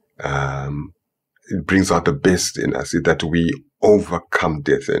forthrightly, it brings out the best in us, that we overcome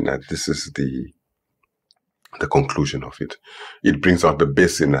death. And this is the conclusion of it. It brings out the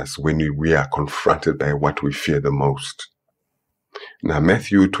best in us when we are confronted by what we fear the most. Now,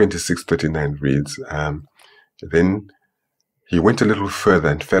 Matthew 26:39 reads, then he went a little further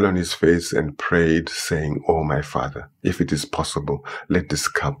and fell on his face and prayed, saying, "Oh, my Father, if it is possible, let this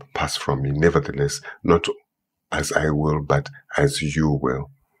cup pass from me. Nevertheless, not as I will, but as you will."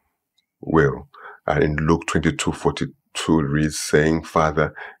 And in Luke 22:42 reads, saying,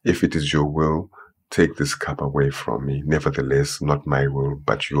 "Father, if it is your will, take this cup away from me. Nevertheless, not my will,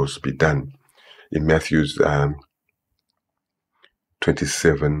 but yours be done." In Matthew's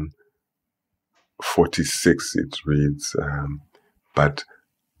 27:46, it reads, but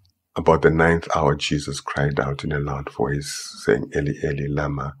About the 9th hour, Jesus cried out in a loud voice, saying, Eli, Eli,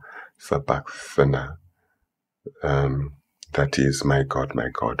 lama sabachthani. That is, my God,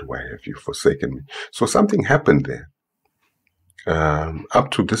 why have you forsaken me? So something happened there. Up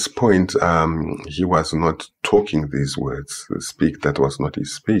to this point, he was not talking these words. That was not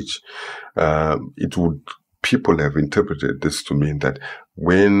his speech. People have interpreted this to mean that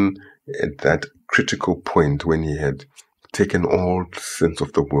when at that critical point, when he had taken all sins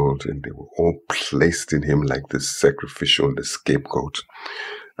of the world and they were all placed in him like the scapegoat,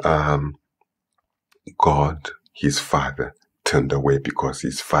 God, his Father, turned away because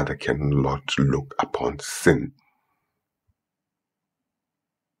his Father cannot look upon sin.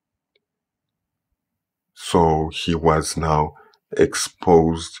 So he was now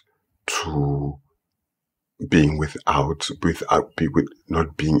exposed to being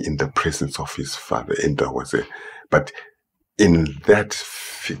not being in the presence of his Father. And that was it. But in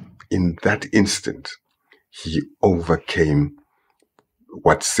that instant, he overcame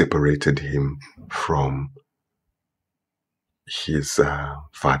what separated him from his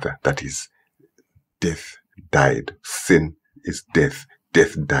Father. That is, death died. Sin is death.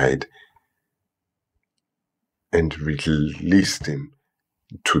 Death died and released him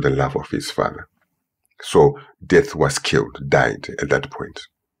to the love of his Father. So death was killed, died at that point.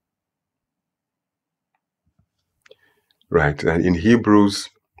 Right. And in Hebrews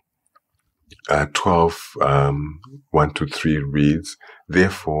 12, 1-3 reads,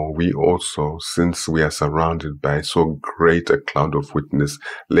 Therefore we also, since we are surrounded by so great a cloud of witness,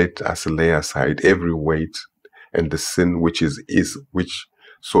 let us lay aside every weight and the sin which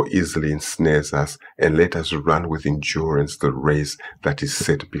so easily ensnares us, and let us run with endurance the race that is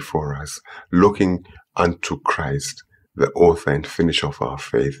set before us, looking unto Christ, the author and finisher of our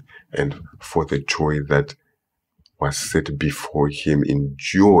faith, and for the joy that was set before him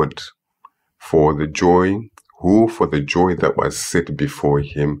endured. For the joy that was set before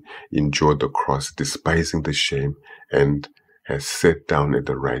him endured the cross, despising the shame, and has sat down at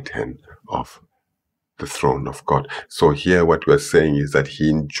the right hand of the throne of God. So here what we're saying is that he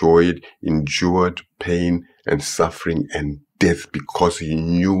endured pain and suffering and death because he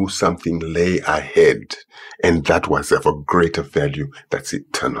knew something lay ahead, and that was of a greater value. That's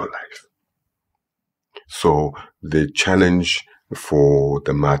eternal life. So the challenge for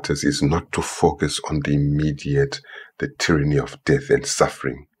the martyrs is not to focus on the tyranny of death and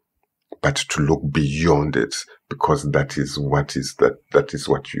suffering, but to look beyond it, because that is what is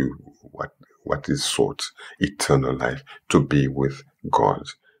sought, eternal life, to be with God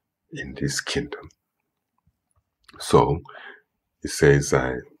in this kingdom. So it says,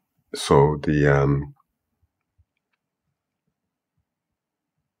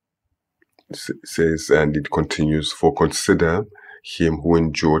 and it continues, for consider him who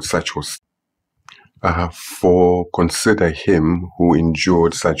endured such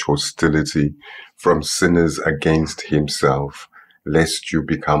hostility from sinners against himself, lest you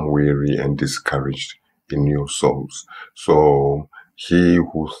become weary and discouraged in your souls. So he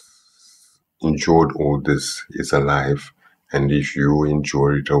who endured all this is alive, and if you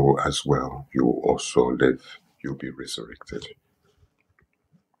endure it all as well, you also live, you'll be resurrected.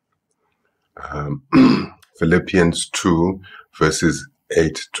 Philippians 2 verses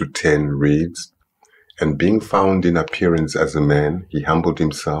 8-10 reads, And being found in appearance as a man, he humbled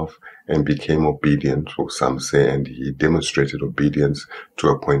himself and became obedient, or some say, and he demonstrated obedience to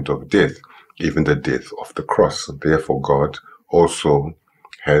a point of death, even the death of the cross. Therefore God also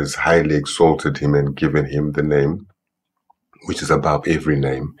has highly exalted him and given him the name which is above every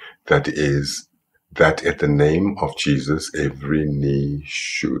name, that at the name of Jesus every knee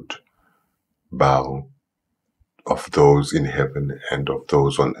should bow, of those in heaven and of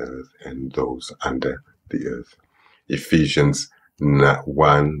those on earth and those under the earth. Ephesians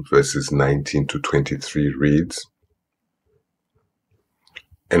 1 verses 19-23 reads,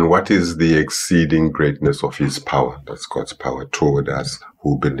 And what is the exceeding greatness of his power, that's God's power, toward us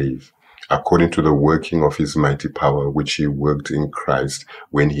who believe, according to the working of his mighty power, which he worked in Christ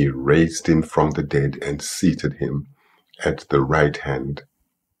when he raised him from the dead and seated him at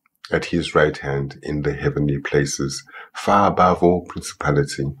his right hand in the heavenly places, far above all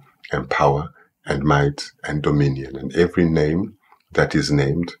principality and power and might and dominion, and every name that is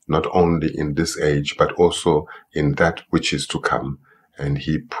named, not only in this age, but also in that which is to come. And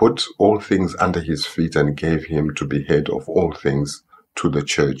he put all things under his feet and gave him to be head of all things to the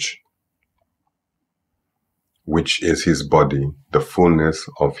church, which is his body, the fullness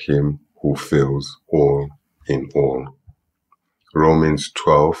of him who fills all in all. Romans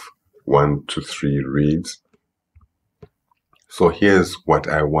 12, 1-3 reads, So here's what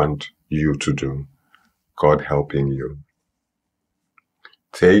I want you to do, God helping you.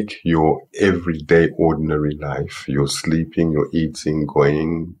 Take your everyday ordinary life, your sleeping, your eating,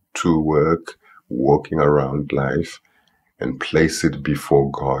 going to work, walking around life, and place it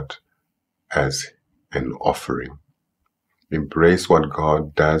before God as an offering. Embrace what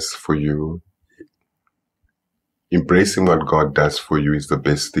God does for you. Embracing what God does for you is the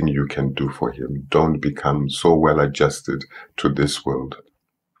best thing you can do for Him. Don't become so well adjusted to this world,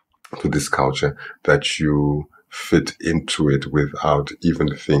 to this culture, that you fit into it without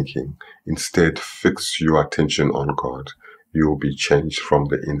even thinking. Instead, fix your attention on God. You will be changed from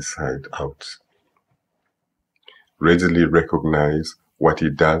the inside out. Readily recognize what He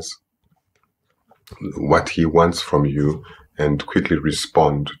does, what He wants from you, and quickly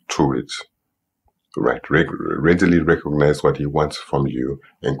respond to it. Right. Readily recognize what He wants from you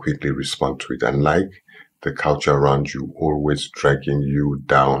and quickly respond to it. Unlike the culture around you always dragging you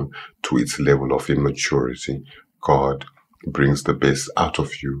down to its level of immaturity, God brings the best out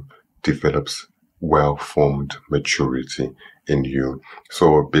of you, develops well-formed maturity in you.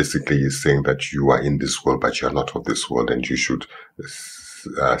 So basically He's saying that you are in this world, but you are not of this world, and you should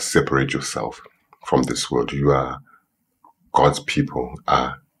separate yourself from this world. You are God's people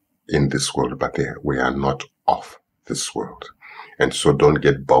are in this world, but we are not of this world. And so don't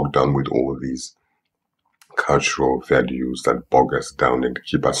get bogged down with all these cultural values that bog us down and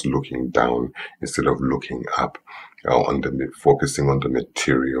keep us looking down instead of looking up, focusing on the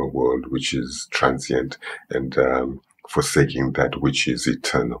material world, which is transient, and forsaking that which is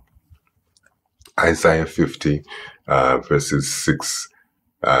eternal. Isaiah 50 verses 6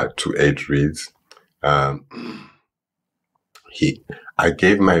 to 8 reads, I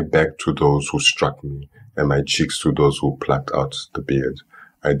gave my back to those who struck me, and my cheeks to those who plucked out the beard.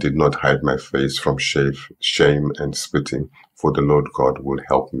 I did not hide my face from shame and spitting, for the Lord God will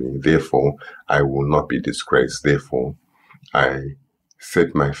help me. Therefore, I will not be disgraced. Therefore, I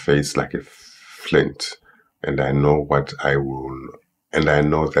set my face like a flint, and I know that I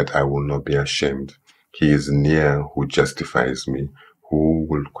will not be ashamed. He is near who justifies me. Who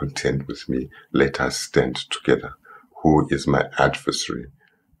will contend with me? Let us stand together. Who is my adversary?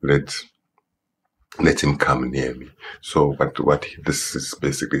 Let him come near me. So what this is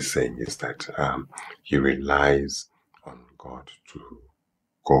basically saying is that he relies on God to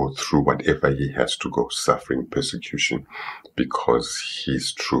go through whatever he has to go, suffering, persecution, because he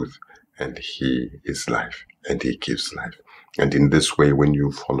is truth and he is life and he gives life. And in this way, when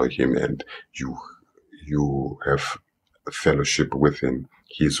you follow him and you have fellowship with him,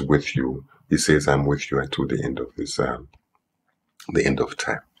 he's with you. He says, I'm with you until the end of this the end of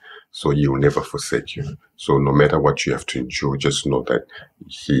time. So he will never forsake you. So no matter what you have to endure, just know that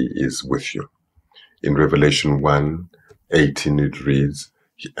he is with you. In Revelation 1:18 it reads,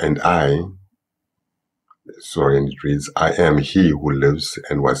 I am he who lives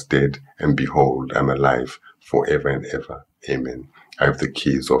and was dead, and behold, I'm alive forever and ever. Amen. I have the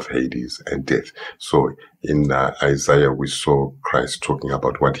keys of Hades and death. So in Isaiah, we saw Christ talking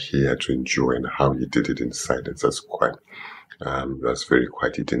about what he had to endure and how he did it in silence. That's quite he was very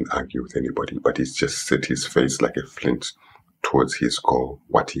quiet. He didn't argue with anybody, but he just set his face like a flint towards his goal,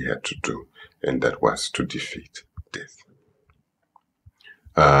 what he had to do, and that was to defeat death.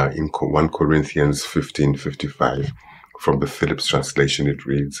 In 1 Corinthians 15:55, from the Phillips translation, it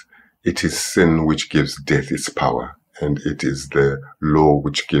reads, it is sin which gives death its power, and it is the law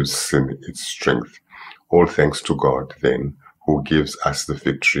which gives sin its strength. All thanks to God, then, who gives us the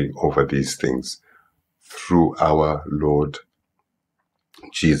victory over these things through our Lord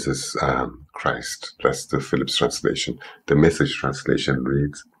Jesus Christ. That's the Phillips translation. The Message translation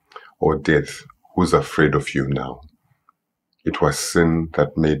reads, O death, who's afraid of you now? It was sin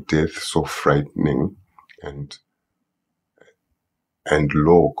that made death so frightening, and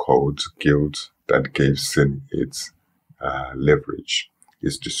law codes guilt that gave sin its leverage,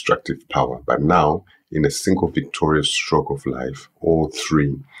 its destructive power. But now, in a single victorious stroke of life, all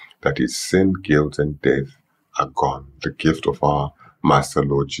three, that is sin, guilt, and death, are gone. The gift of our Master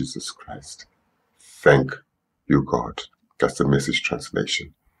Lord Jesus Christ. Thank you, God. That's the Message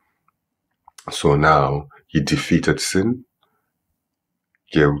translation. So now he defeated sin,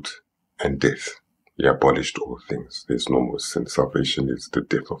 guilt, and death. He abolished all things. There's no more sin. Salvation is the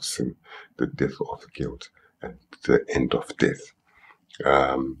death of sin, the death of guilt, and the end of death.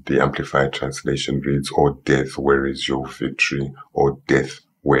 The Amplified translation reads, O death, where is your victory? O death,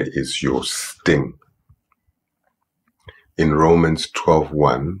 where is your sting? In Romans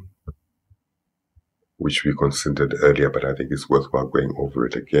 12:1, which we considered earlier, but I think it's worthwhile going over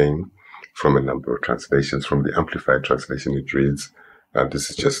it again. from a number of translations. From the Amplified Translation, it reads, this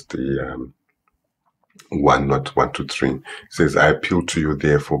is just the 1, not 1, 2, 3. It says, I appeal to you,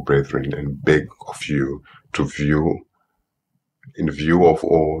 therefore, brethren, and beg of you to in view of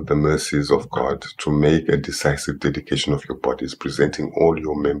all the mercies of God, to make a decisive dedication of your bodies, presenting all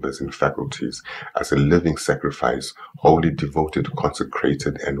your members and faculties as a living sacrifice, wholly devoted,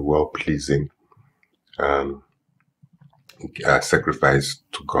 consecrated, and well-pleasing sacrifice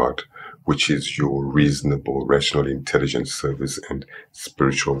to God, which is your reasonable, rational, intelligent service and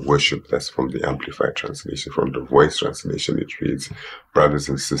spiritual worship. That's from the Amplified Translation. From the Voice Translation, it reads, brothers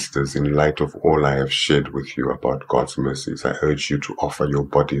and sisters, in light of all I have shared with you about God's mercies, I urge you to offer your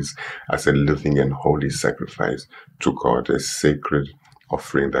bodies as a living and holy sacrifice to God, a sacred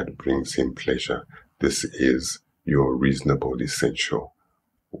offering that brings him pleasure. This is your reasonable, essential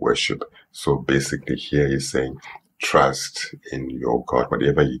worship. So basically here he's saying, trust in your God.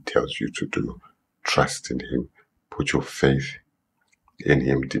 Whatever he tells you to do, trust in him. Put your faith in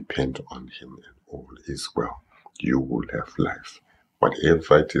him. Depend on him, and all is well. You will have life.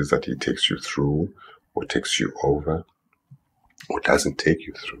 Whatever it is that he takes you through, or takes you over, or doesn't take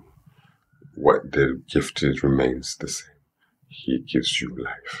you through, what the gift is remains the same. He gives you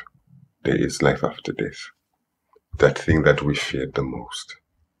life. There is life after death. That thing that we feared the most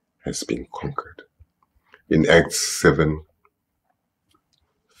has been conquered. In Acts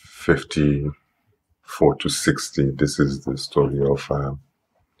 7:54 to 60, this is the story of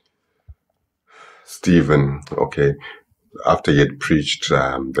Stephen. Okay, after he had preached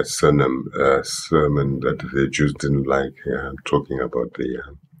that sermon that the Jews didn't like, talking about the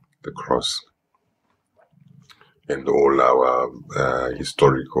cross and all our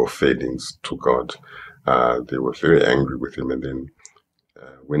historical failings to God, they were very angry with him, and then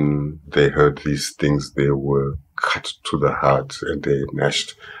when they heard these things, they were cut to the heart, and they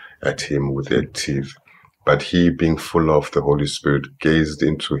gnashed at him with their teeth. But he, being full of the Holy Spirit, gazed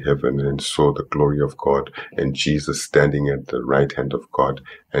into heaven and saw the glory of God, and Jesus standing at the right hand of God,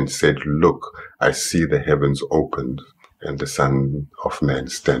 and said, Look, I see the heavens opened, and the Son of Man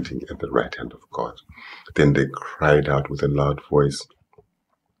standing at the right hand of God. Then they cried out with a loud voice,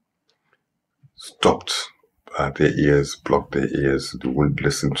 stopped their ears, blocked their ears, they wouldn't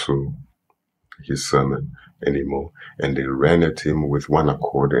listen to his sermon anymore. And they ran at him with one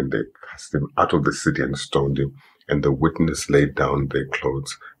accord, and they cast him out of the city and stoned him. And the witness laid down their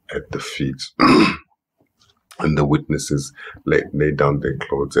clothes at the feet. And the witnesses laid down their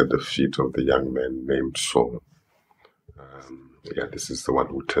clothes at the feet of the young man named Saul. This is the one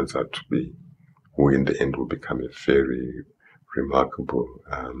who turns out to be, who in the end will become a very remarkable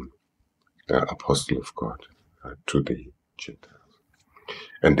apostle of God to the Gentiles.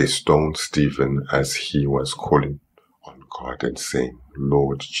 And they stoned Stephen as he was calling on God and saying,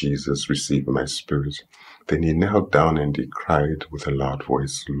 Lord Jesus, receive my spirit. Then he knelt down and he cried with a loud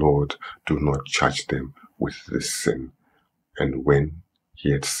voice, Lord, do not charge them with this sin. And when he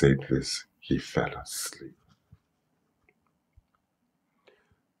had said this, he fell asleep.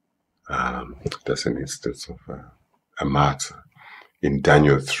 That's an instance of a martyr. In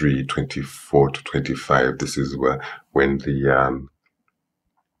Daniel 3:24 to 25, this is when the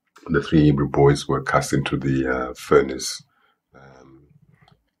 3 Hebrew boys were cast into the furnace.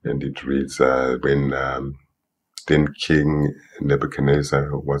 And it reads, then King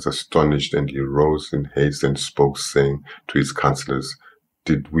Nebuchadnezzar was astonished, and he rose in haste and spoke, saying to his counselors,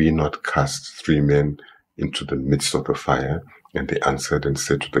 Did we not cast 3 men into the midst of the fire? And they answered and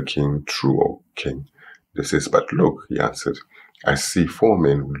said to the king, True, O king. They says, But look, he answered, I see 4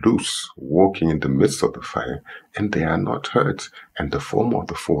 men loose, walking in the midst of the fire, and they are not hurt, and the form of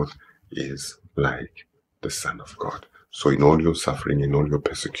the 4th is like the Son of God. So in all your suffering, in all your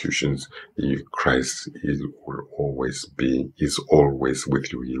persecutions, Christ is always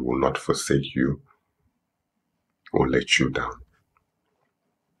with you. He will not forsake you or let you down.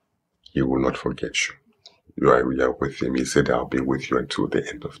 He will not forget you. We are with him. He said, I'll be with you until the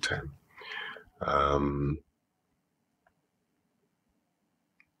end of time.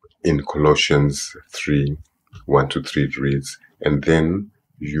 In Colossians 3:1-3 it reads, And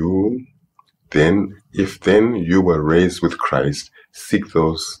if you were raised with Christ, seek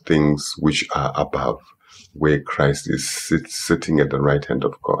those things which are above, where Christ is sitting at the right hand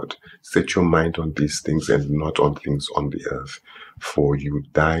of God. Set your mind on these things and not on things on the earth. For you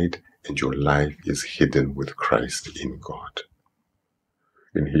died, and your life is hidden with Christ in God.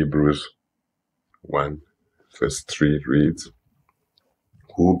 In Hebrews 1:3 it reads,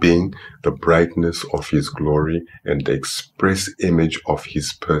 Who being the brightness of his glory and the express image of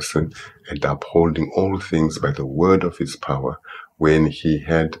his person, and upholding all things by the word of his power, when he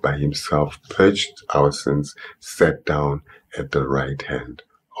had by himself purged our sins, sat down at the right hand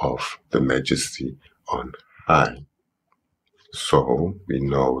of the Majesty on high. So we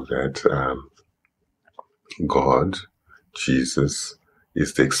know that God, Jesus,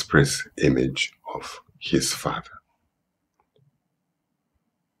 is the express image of his Father.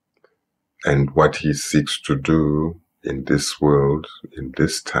 And what he seeks to do in this world, in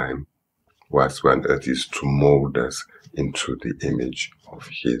this time, whilst we're on earth, is to mold us into the image of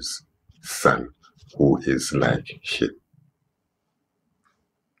his Son, who is like him.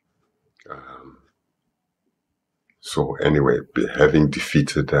 So anyway, having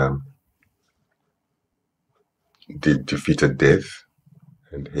defeated death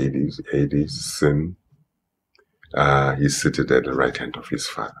and Hades, sin, he's seated at the right hand of his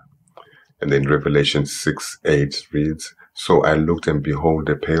Father. And then Revelation 6:8 reads, "So I looked, and behold,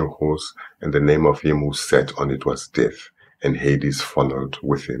 a pale horse, and the name of him who sat on it was Death, and Hades followed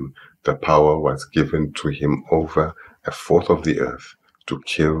with him. The power was given to him over a fourth of the earth, to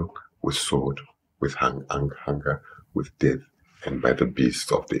kill with sword, with hunger, with death, and by the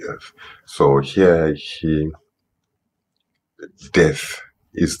beasts of the earth." So here death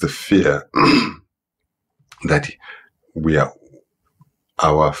is the fear that we are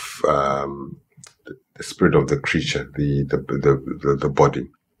the spirit of the creature, the body,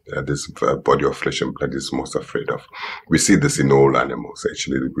 this body of flesh and blood is most afraid of. We see this in all animals.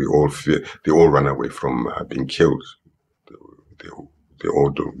 Actually, we all fear. They all run away from being killed. They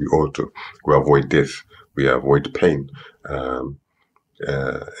all do. We all do. We avoid death. We avoid pain, and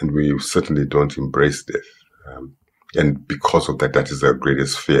we certainly don't embrace death. And because of that, that is our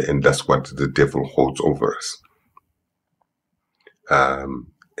greatest fear, and that's what the devil holds over us.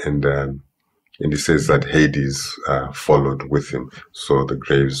 And he says that Hades followed with him. So the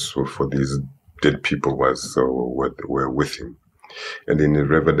graves for these dead people were with him. And in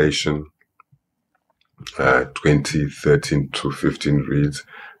Revelation 20:13-15 reads,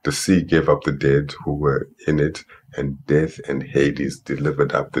 "The sea gave up the dead who were in it, and death and Hades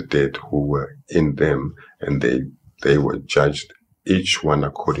delivered up the dead who were in them, and they were judged, each one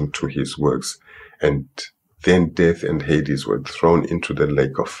according to his works. And then death and Hades were thrown into the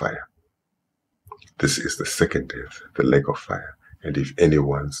lake of fire." This is the second death, the lake of fire. "And if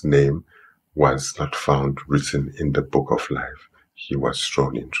anyone's name was not found written in the book of life, he was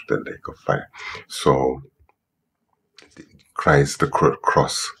thrown into the lake of fire." So Christ, the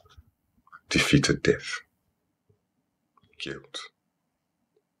cross, defeated death, guilt,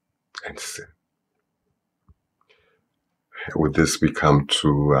 and sin. With this, we come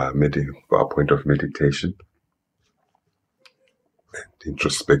to our point of meditation.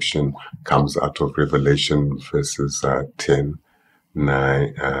 Introspection comes out of Revelation verses 10,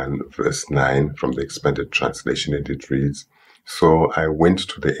 9, and verse 9 from the expanded translation, and it reads, "So I went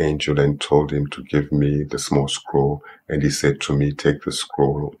to the angel and told him to give me the small scroll, and he said to me, 'Take the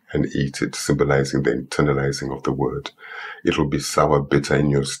scroll and eat it,' symbolizing the internalizing of the word. It will be sour, bitter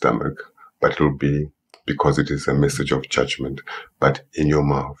in your stomach, but it will be, because it is a message of judgment, but in your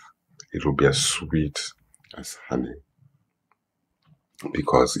mouth it will be as sweet as honey,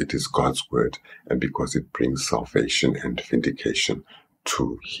 because it is God's word and because it brings salvation and vindication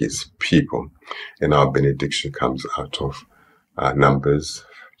to his people." And our benediction comes out of Numbers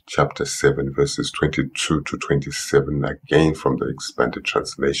chapter 7, verses 22-27, again from the expanded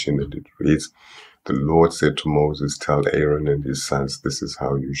translation, and it reads, "The Lord said to Moses, 'Tell Aaron and his sons, this is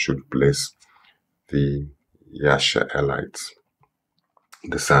how you should bless the Yasha'elites,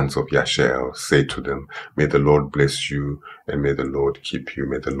 the sons of Yashael. Say to them, may the Lord bless you, and may the Lord keep you.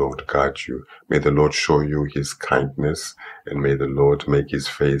 May the Lord guard you. May the Lord show you his kindness, and may the Lord make his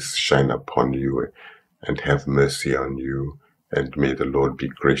face shine upon you and have mercy on you. And may the Lord be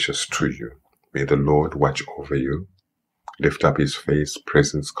gracious to you. May the Lord watch over you, lift up his face,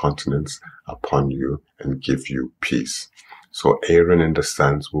 presence, countenance upon you, and give you peace.'" So Aaron and the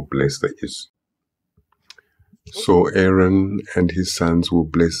sons will bless Aaron and his sons will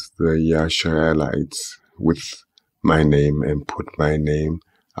bless the Yasha'elites with my name and put my name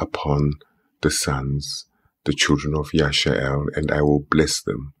upon the sons, the children of Yasha'el, and I will bless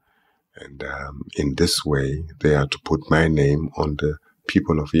them. And in this way, they are to put my name on the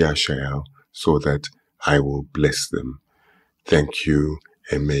people of Yasha'el so that I will bless them. Thank you,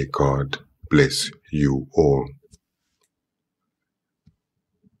 and may God bless you all.